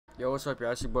Yo, what's up,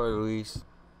 y'all? It's your boy Luis.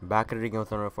 Back at it again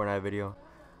with another Fortnite video.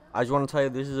 I just want to tell you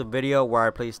this is a video where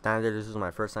I play standard. This is my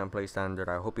first time play standard.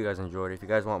 I hope you guys enjoyed. If you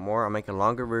guys want more, I'll make a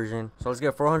longer version. So let's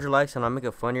get 400 likes and I'll make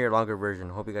a funnier, longer version.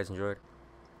 Hope you guys enjoyed.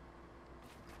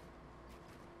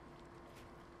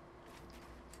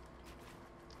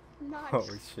 Nice. Oh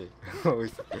shit. Oh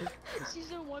shit.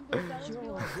 Season 1 build battles be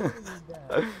like.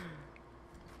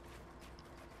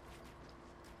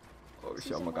 Oh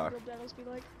shit, oh my god. Build battles be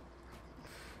like.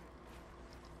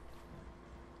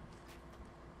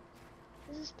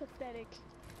 This is pathetic.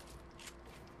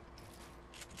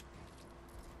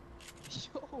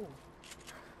 Yo.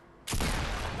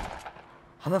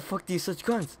 How the fuck do you switch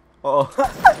guns? Oh.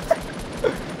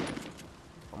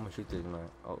 I'm gonna shoot this man.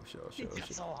 Oh shit, oh shit, oh It's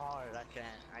shit. so hard. I can't.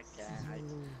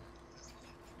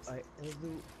 Let's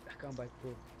do combat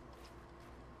pro.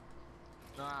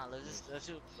 Nah, let's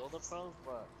do build a pro,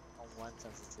 but on one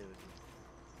sensitivity.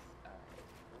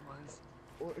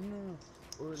 Or no,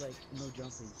 or like no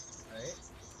jumping. Alright?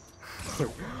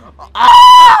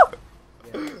 Ah!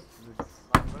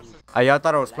 Yeah. Y'all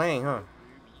thought I was playing, huh?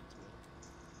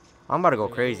 I'm about to go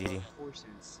crazy.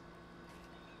 Forces.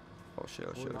 Oh shit,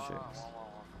 oh shit, oh shit.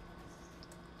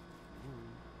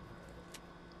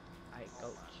 I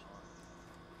coach.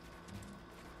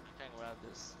 I can't grab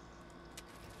this.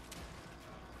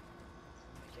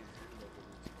 I can't handle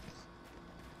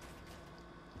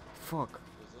Fuck.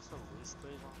 Is this a loose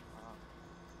plate on?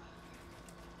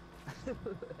 That's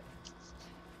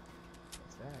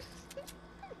facts.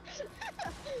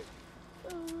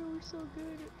 Oh, we were so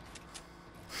good.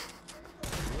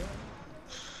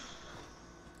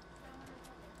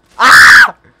 Ah!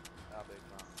 Ah, big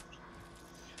man.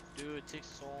 Dude, it takes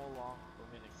so long for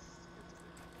me to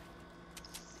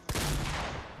get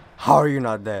How are you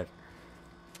not dead?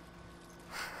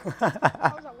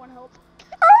 How was that one help?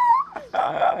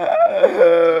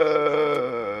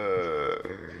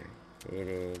 It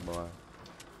is, boy.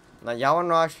 Now, y'all wanna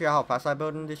know actually how fast I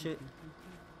build in this shit?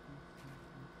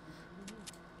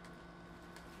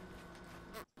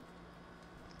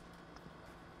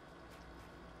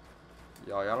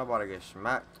 Y'all about to get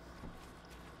smacked.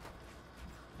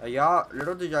 Y'all,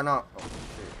 little did y'all know. Oh,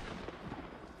 shit.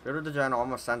 Little did y'all know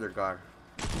I'm a standard guard.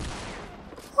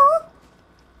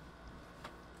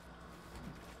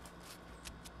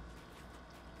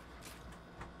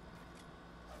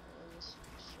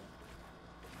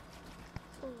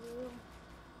 For real.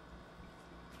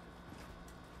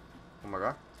 Oh my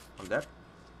god, I'm dead.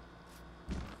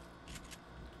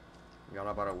 Y'all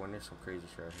about to win this some crazy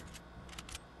shit right here.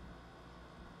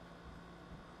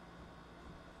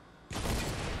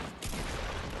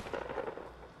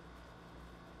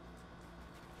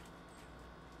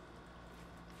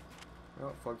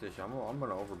 Oh, fuck this shit. I'm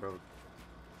gonna overbuild.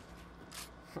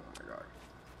 Oh my god.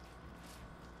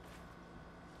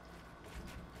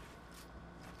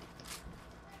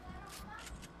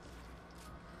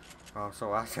 Oh,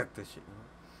 so I set this shit.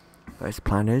 Guys, the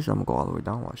plan is I'm gonna go all the way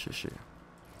down. Watch this shit.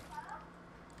 I'm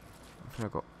gonna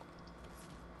go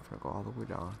all the way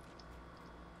down.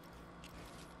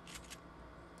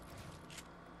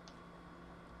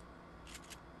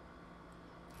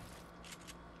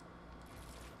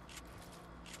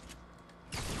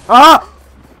 Ah!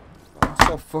 I'm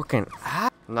so fucking.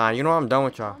 Nah, you know what? I'm done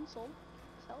with y'all. Console.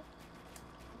 Self.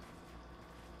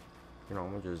 You know,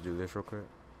 I'm gonna just do this real quick.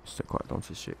 Stay quiet, don't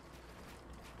say shit.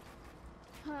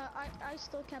 I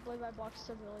still can't believe I boxed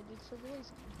Civilly, dude.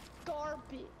 Civilly's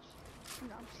garbage.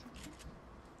 No, I'm just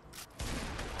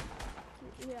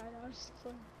kidding. Yeah, I know. It's just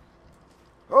fun.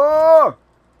 Oh!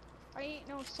 I ain't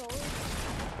no soul.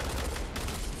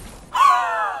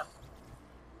 How'd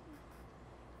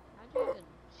you even shoot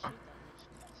that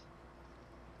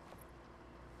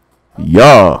much?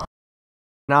 Yeah.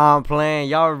 Nah, I'm playing.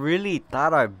 Y'all really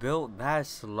thought I built that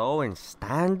slow in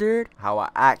standard? How I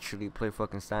actually play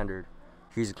fucking standard.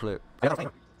 Here's a clip. Okay.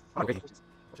 How are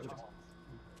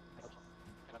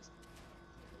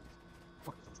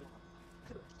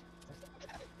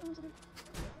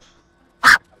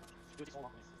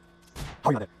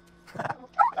you there?